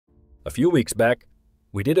A few weeks back,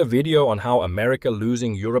 we did a video on how America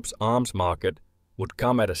losing Europe's arms market would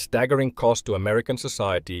come at a staggering cost to American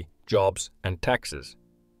society, jobs, and taxes.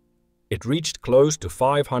 It reached close to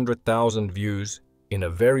 500,000 views in a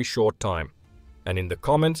very short time, and in the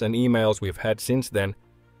comments and emails we've had since then,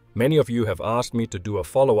 many of you have asked me to do a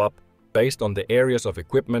follow-up based on the areas of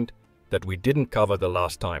equipment that we didn't cover the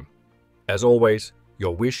last time. As always,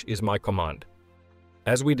 your wish is my command.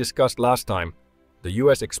 As we discussed last time, the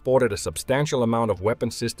US exported a substantial amount of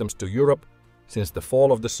weapon systems to Europe since the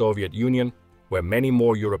fall of the Soviet Union, where many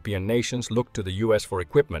more European nations looked to the US for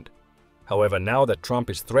equipment. However, now that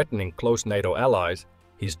Trump is threatening close NATO allies,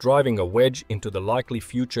 he's driving a wedge into the likely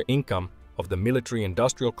future income of the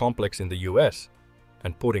military-industrial complex in the US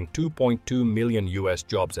and putting 2.2 million US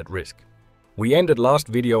jobs at risk. We ended last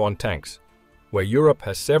video on tanks, where Europe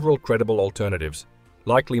has several credible alternatives,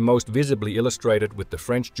 likely most visibly illustrated with the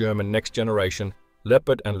French-German next-generation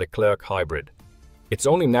Leopard and Leclerc hybrid. It's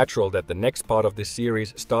only natural that the next part of this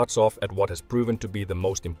series starts off at what has proven to be the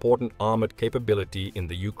most important armored capability in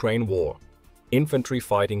the Ukraine war: infantry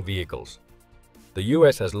fighting vehicles. The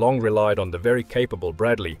US has long relied on the very capable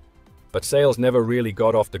Bradley, but sales never really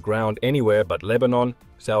got off the ground anywhere but Lebanon,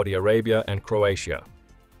 Saudi Arabia, and Croatia.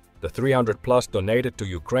 The 300+ donated to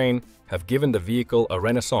Ukraine have given the vehicle a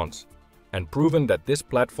renaissance and proven that this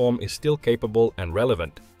platform is still capable and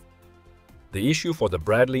relevant. The issue for the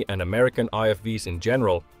Bradley and American IFVs in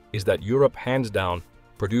general is that Europe, hands down,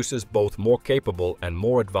 produces both more capable and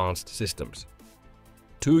more advanced systems.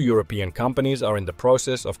 Two European companies are in the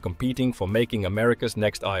process of competing for making America's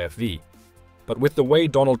next IFV. But with the way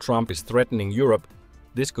Donald Trump is threatening Europe,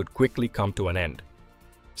 this could quickly come to an end.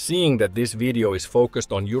 Seeing that this video is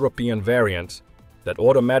focused on European variants, that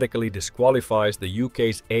automatically disqualifies the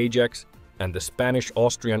UK's Ajax and the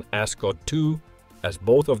Spanish-Austrian ASCOD 2, as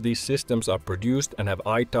both of these systems are produced and have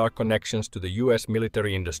ITAR connections to the US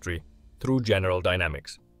military industry through General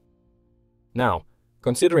Dynamics. Now,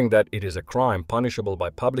 considering that it is a crime punishable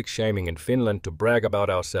by public shaming in Finland to brag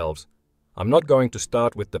about ourselves, I'm not going to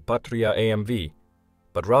start with the Patria AMV,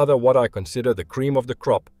 but rather what I consider the cream of the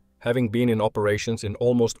crop, having been in operations in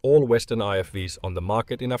almost all Western IFVs on the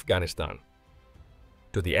market in Afghanistan.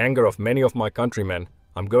 To the anger of many of my countrymen,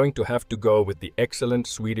 I'm going to have to go with the excellent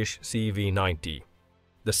Swedish CV90.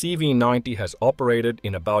 The CV90 has operated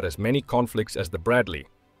in about as many conflicts as the Bradley,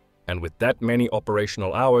 and with that many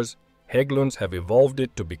operational hours, Hägglunds have evolved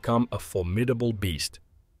it to become a formidable beast.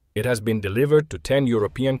 It has been delivered to 10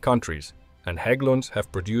 European countries, and Hägglunds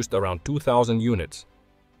have produced around 2,000 units.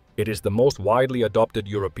 It is the most widely adopted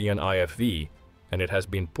European IFV, and it has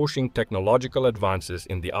been pushing technological advances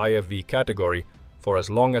in the IFV category for as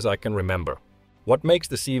long as I can remember. What makes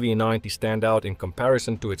the CV90 stand out in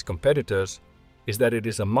comparison to its competitors is that it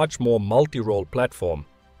is a much more multi-role platform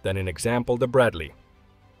than, in example, the Bradley.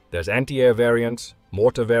 There's anti-air variants,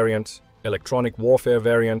 mortar variants, electronic warfare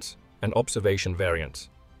variants, and observation variants.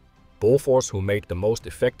 Bofors, who made the most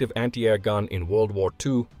effective anti-air gun in World War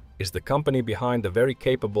II, is the company behind the very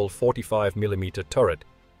capable 45mm turret,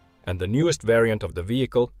 and the newest variant of the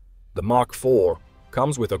vehicle, the Mark IV,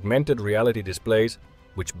 comes with augmented reality displays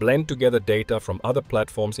which blend together data from other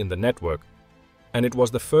platforms in the network, and it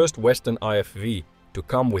was the first Western IFV to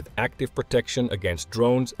come with active protection against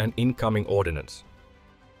drones and incoming ordnance.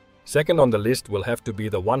 Second on the list will have to be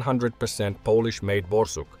the 100% Polish-made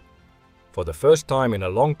Borsuk. For the first time in a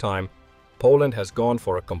long time, Poland has gone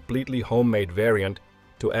for a completely homemade variant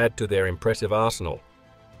to add to their impressive arsenal.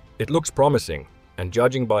 It looks promising, and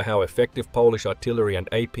judging by how effective Polish artillery and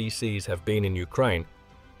APCs have been in Ukraine,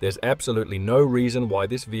 there's absolutely no reason why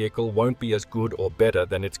this vehicle won't be as good or better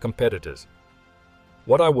than its competitors.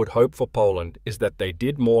 What I would hope for Poland is that they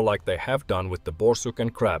did more like they have done with the Borsuk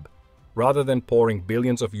and Krab, rather than pouring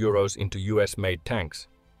billions of euros into US-made tanks.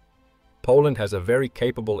 Poland has a very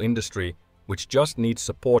capable industry which just needs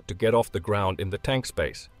support to get off the ground in the tank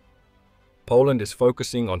space. Poland is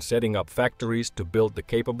focusing on setting up factories to build the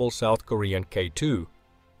capable South Korean K2,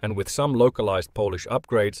 and with some localized Polish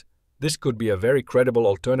upgrades, this could be a very credible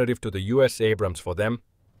alternative to the US Abrams for them,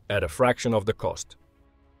 at a fraction of the cost.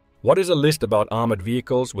 What is a list about armored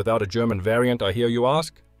vehicles without a German variant, I hear you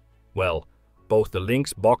ask? Well, both the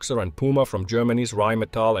Lynx, Boxer and Puma from Germany's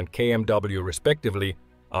Rheinmetall and KMW respectively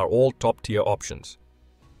are all top-tier options.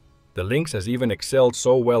 The Lynx has even excelled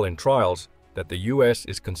so well in trials that the US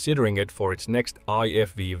is considering it for its next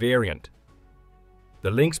IFV variant.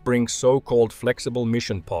 The Lynx brings so-called flexible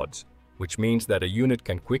mission pods, which means that a unit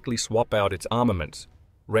can quickly swap out its armaments,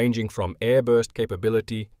 ranging from airburst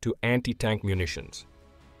capability to anti-tank munitions.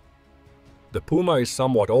 The Puma is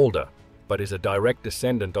somewhat older, but is a direct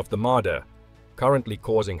descendant of the Marder, currently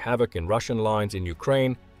causing havoc in Russian lines in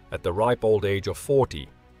Ukraine at the ripe old age of 40.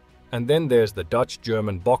 And then there's the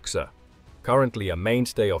Dutch-German Boxer, currently a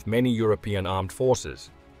mainstay of many European armed forces,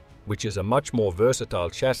 which is a much more versatile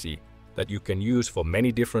chassis that you can use for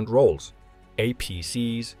many different roles: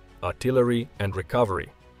 APCs, artillery, and recovery.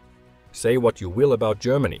 Say what you will about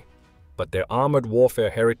Germany, but their armored warfare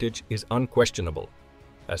heritage is unquestionable,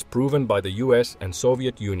 as proven by the US and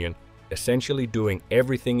Soviet Union essentially doing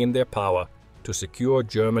everything in their power to secure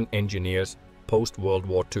German engineers post-World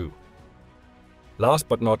War II. Last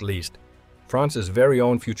but not least, France's very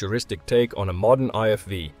own futuristic take on a modern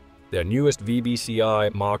IFV, their newest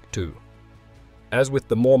VBCI Mark II. As with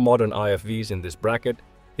the more modern IFVs in this bracket,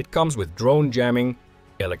 it comes with drone jamming,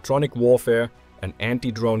 electronic warfare, and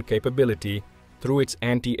anti-drone capability through its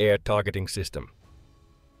anti-air targeting system.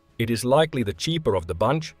 It is likely the cheaper of the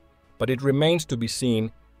bunch, but it remains to be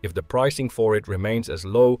seen if the pricing for it remains as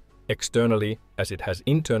low externally as it has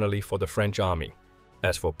internally for the French army.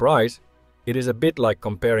 As for price, it is a bit like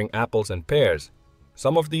comparing apples and pears.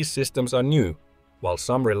 Some of these systems are new, while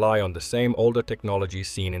some rely on the same older technology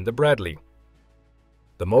seen in the Bradley.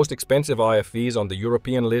 The most expensive IFVs on the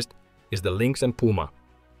European list is the Lynx and Puma,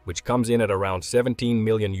 which comes in at around 17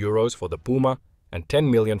 million euros for the Puma and 10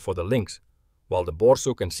 million for the Lynx, while the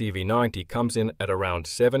Borsuk and CV90 comes in at around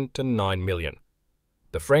 7 to 9 million.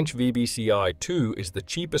 The French VBCI 2 is the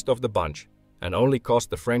cheapest of the bunch and only cost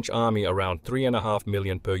the French army around 3.5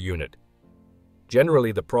 million per unit.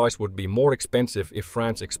 Generally, the price would be more expensive if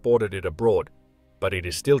France exported it abroad, but it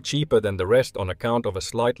is still cheaper than the rest on account of a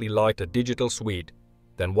slightly lighter digital suite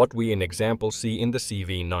than what we in example see in the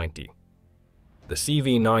CV90. The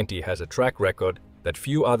CV90 has a track record that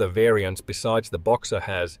few other variants besides the Boxer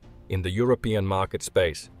has in the European market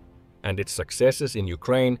space, and its successes in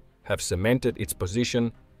Ukraine have cemented its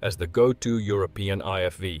position as the go-to European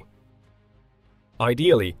IFV.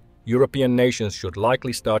 Ideally, European nations should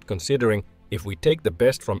likely start considering if we take the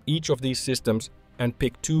best from each of these systems and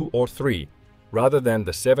pick 2 or 3, rather than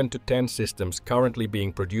the 7 to 10 systems currently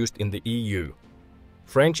being produced in the EU.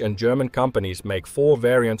 French and German companies make 4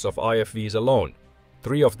 variants of IFVs alone.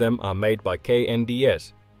 3 of them are made by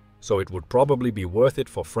KNDS, so it would probably be worth it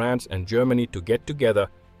for France and Germany to get together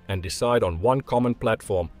and decide on one common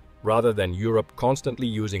platform rather than Europe constantly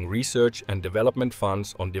using research and development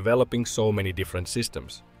funds on developing so many different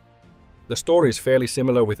systems. The story is fairly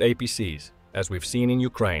similar with APCs, as we've seen in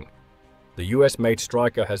Ukraine. The US-made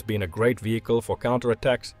Striker has been a great vehicle for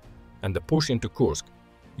counterattacks, and the push into Kursk.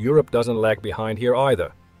 Europe doesn't lag behind here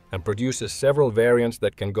either, and produces several variants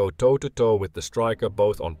that can go toe-to-toe with the Striker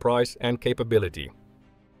both on price and capability.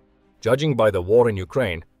 Judging by the war in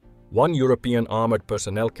Ukraine, one European armored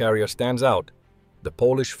personnel carrier stands out, the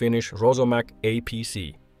Polish-Finnish Rosomak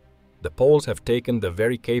APC. The Poles have taken the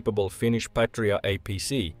very capable Finnish Patria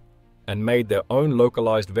APC and made their own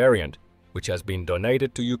localized variant, which has been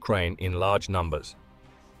donated to Ukraine in large numbers.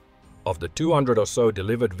 Of the 200 or so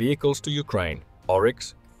delivered vehicles to Ukraine,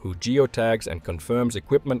 Oryx, who geotags and confirms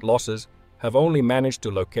equipment losses, have only managed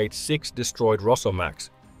to locate 6 destroyed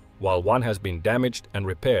Rosomaks, while 1 has been damaged and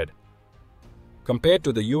repaired. Compared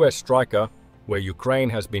to the US Striker, where Ukraine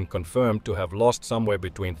has been confirmed to have lost somewhere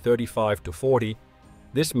between 35 to 40,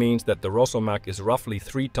 this means that the Rosomak is roughly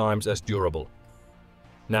 3 times as durable.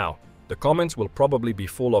 Now, the comments will probably be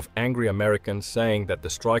full of angry Americans saying that the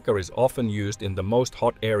Striker is often used in the most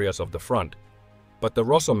hot areas of the front, but the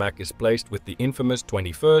Rosomak is placed with the infamous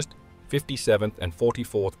 21st, 57th and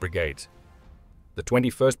 44th Brigades. The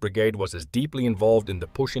 21st Brigade was as deeply involved in the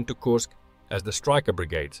push into Kursk as the Striker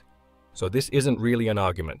Brigades, so this isn't really an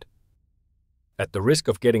argument. At the risk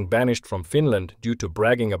of getting banished from Finland due to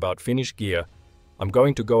bragging about Finnish gear, I'm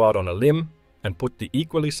going to go out on a limb and put the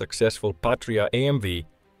equally successful Patria AMV,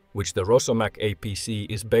 which the Rosomak APC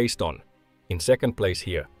is based on, in second place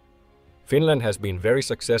here. Finland has been very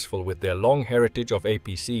successful with their long heritage of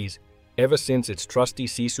APCs ever since its trusty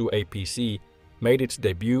Sisu APC made its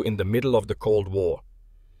debut in the middle of the Cold War.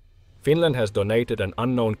 Finland has donated an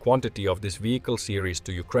unknown quantity of this vehicle series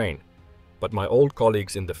to Ukraine, but my old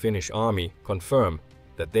colleagues in the Finnish army confirm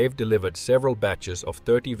that they've delivered several batches of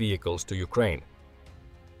 30 vehicles to Ukraine.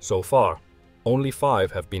 So far, only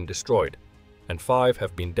 5 have been destroyed, and 5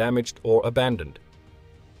 have been damaged or abandoned.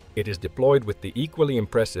 It is deployed with the equally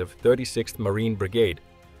impressive 36th Marine Brigade,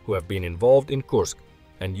 who have been involved in Kursk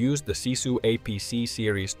and used the Sisu APC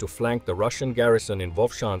series to flank the Russian garrison in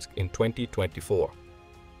Vovchansk in 2024.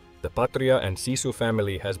 The Patria and Sisu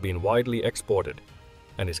family has been widely exported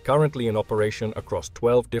and is currently in operation across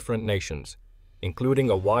 12 different nations, including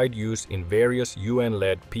a wide use in various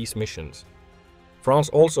UN-led peace missions. France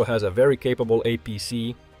also has a very capable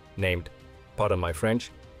APC named pardon my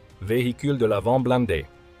French, Véhicule de l'Avant Blindé,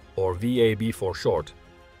 or VAB for short,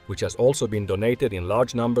 which has also been donated in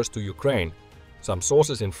large numbers to Ukraine. Some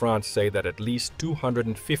sources in France say that at least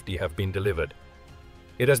 250 have been delivered.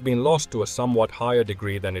 It has been lost to a somewhat higher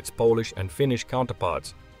degree than its Polish and Finnish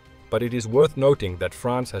counterparts, but it is worth noting that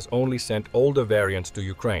France has only sent older variants to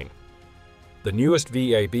Ukraine. The newest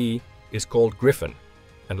VAB is called Griffin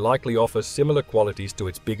and likely offers similar qualities to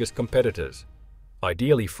its biggest competitors.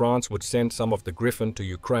 Ideally, France would send some of the Griffin to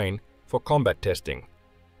Ukraine for combat testing.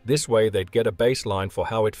 This way they'd get a baseline for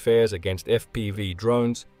how it fares against FPV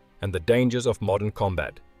drones and the dangers of modern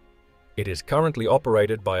combat. It is currently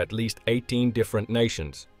operated by at least 18 different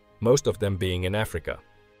nations, most of them being in Africa.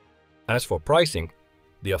 As for pricing,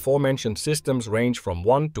 the aforementioned systems range from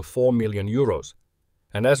 1 to 4 million euros,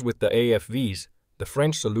 and as with the AFVs, the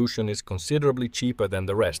French solution is considerably cheaper than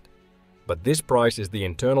the rest, but this price is the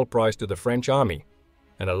internal price to the French army,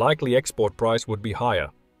 and a likely export price would be higher.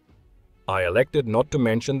 I elected not to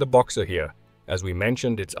mention the Boxer here, as we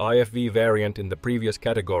mentioned its IFV variant in the previous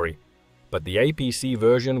category, but the APC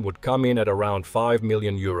version would come in at around 5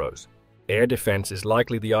 million euros. Air defense is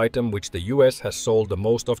likely the item which the US has sold the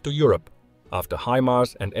most of to Europe, after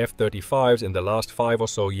HIMARS and F-35s in the last 5 or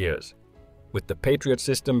so years, with the Patriot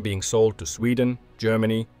system being sold to Sweden,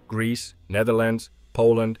 Germany, Greece, Netherlands,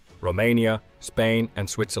 Poland, Romania, Spain and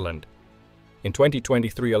Switzerland. In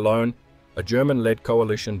 2023 alone, a German-led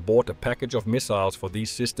coalition bought a package of missiles for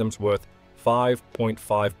these systems worth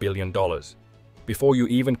 $5.5 billion, before you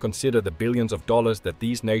even consider the billions of dollars that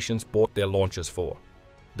these nations bought their launchers for.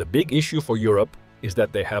 The big issue for Europe is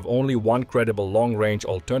that they have only one credible long-range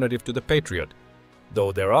alternative to the Patriot,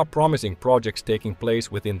 though there are promising projects taking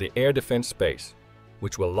place within the air defense space,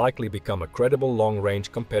 which will likely become a credible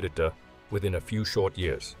long-range competitor within a few short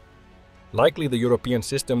years. Likely the European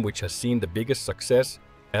system which has seen the biggest success,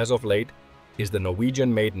 as of late, is the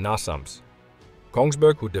Norwegian-made NASAMS.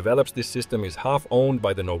 Kongsberg, who develops this system, is half owned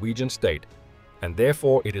by the Norwegian state, and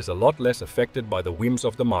therefore it is a lot less affected by the whims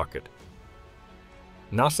of the market.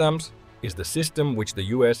 NASAMS is the system which the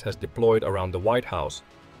US has deployed around the White House,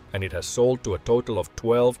 and it has sold to a total of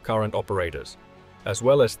 12 current operators, as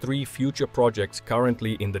well as 3 future projects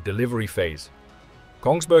currently in the delivery phase.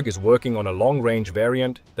 Kongsberg is working on a long-range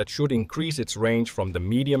variant that should increase its range from the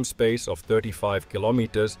medium space of 35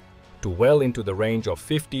 kilometers to well into the range of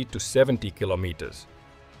 50 to 70 kilometers.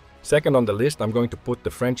 Second on the list, I'm going to put the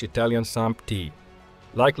French-Italian SAMP,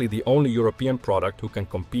 likely the only European product who can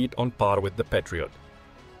compete on par with the Patriot.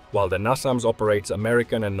 While the NASAMS operates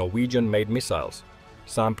American and Norwegian-made missiles,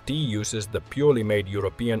 SAMP uses the purely made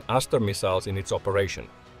European Aster missiles in its operation.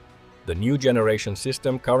 The new generation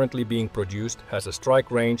system currently being produced has a strike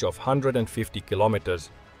range of 150 kilometers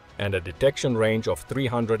and a detection range of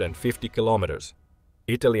 350 kilometers.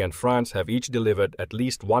 Italy and France have each delivered at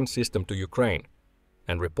least one system to Ukraine,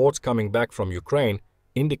 and reports coming back from Ukraine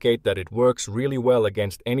indicate that it works really well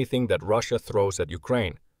against anything that Russia throws at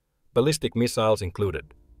Ukraine, ballistic missiles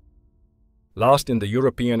included. Last in the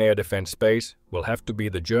European air defense space will have to be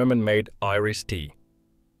the German-made Iris-T.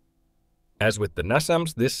 As with the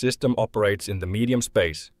NASAMS, this system operates in the medium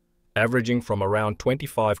space, averaging from around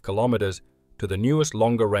 25 kilometers to the newest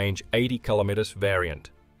longer-range 80 kilometers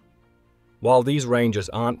variant. While these ranges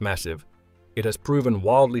aren't massive, it has proven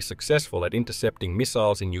wildly successful at intercepting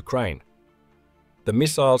missiles in Ukraine. The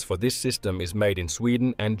missiles for this system is made in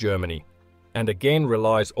Sweden and Germany, and again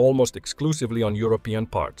relies almost exclusively on European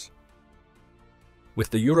parts. With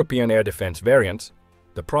the European air defense variants,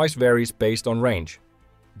 the price varies based on range.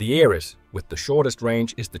 The Iris, with the shortest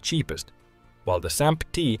range, is the cheapest, while the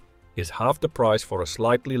SAMP-T is half the price for a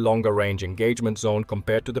slightly longer range engagement zone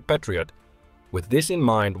compared to the Patriot. With this in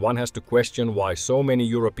mind, one has to question why so many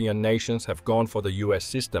European nations have gone for the US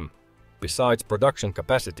system, besides production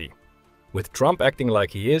capacity. With Trump acting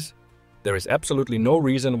like he is, there is absolutely no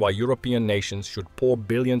reason why European nations should pour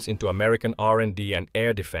billions into American R&D and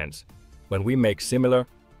air defense, when we make similar,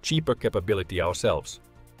 cheaper capability ourselves.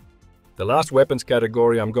 The last weapons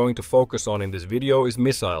category I'm going to focus on in this video is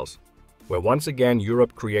missiles, where once again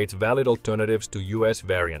Europe creates valid alternatives to US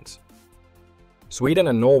variants. Sweden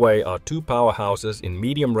and Norway are two powerhouses in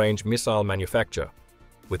medium-range missile manufacture,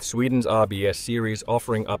 with Sweden's RBS series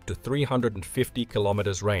offering up to 350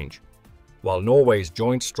 kilometers range, while Norway's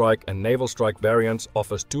Joint Strike and Naval Strike variants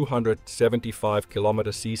offers 275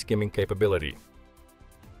 kilometer sea skimming capability.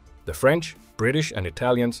 The French, British and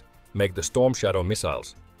Italians make the Storm Shadow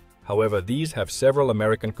missiles. However, these have several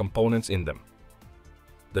American components in them.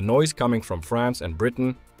 The noise coming from France and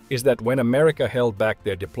Britain is that when America held back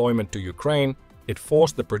their deployment to Ukraine, it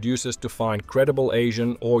forced the producers to find credible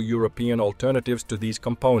Asian or European alternatives to these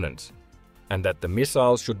components. and that the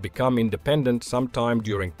missiles should become independent sometime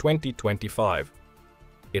during 2025.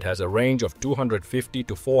 It has a range of 250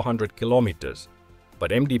 to 400 kilometers,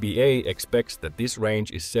 but MDBA expects that this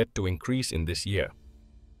range is set to increase in this year.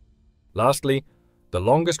 Lastly, the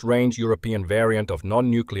longest-range European variant of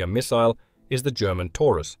non-nuclear missile is the German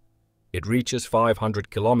Taurus. It reaches 500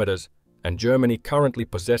 kilometers, and Germany currently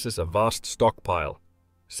possesses a vast stockpile.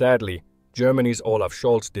 Sadly, Germany's Olaf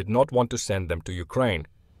Scholz did not want to send them to Ukraine,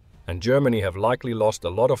 and Germany have likely lost a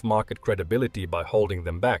lot of market credibility by holding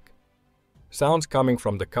them back. Sounds coming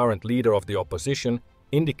from the current leader of the opposition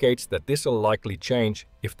indicates that this will likely change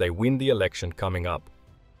if they win the election coming up.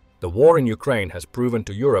 The war in Ukraine has proven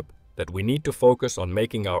to Europe that we need to focus on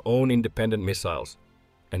making our own independent missiles,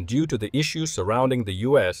 and due to the issues surrounding the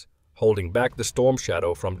US holding back the Storm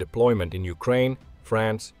Shadow from deployment in Ukraine,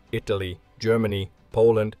 France, Italy, Germany,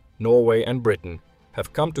 Poland, Norway and Britain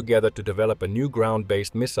have come together to develop a new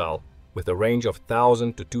ground-based missile with a range of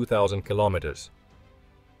 1,000 to 2,000 kilometers.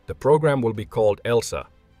 The program will be called ELSA,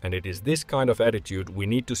 and it is this kind of attitude we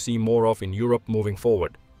need to see more of in Europe moving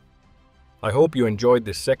forward. I hope you enjoyed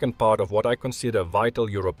this second part of what I consider vital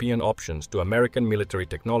European options to American military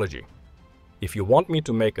technology. If you want me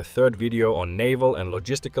to make a third video on naval and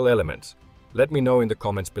logistical elements, let me know in the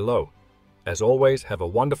comments below. As always, have a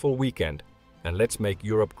wonderful weekend, and let's make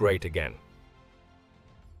Europe great again.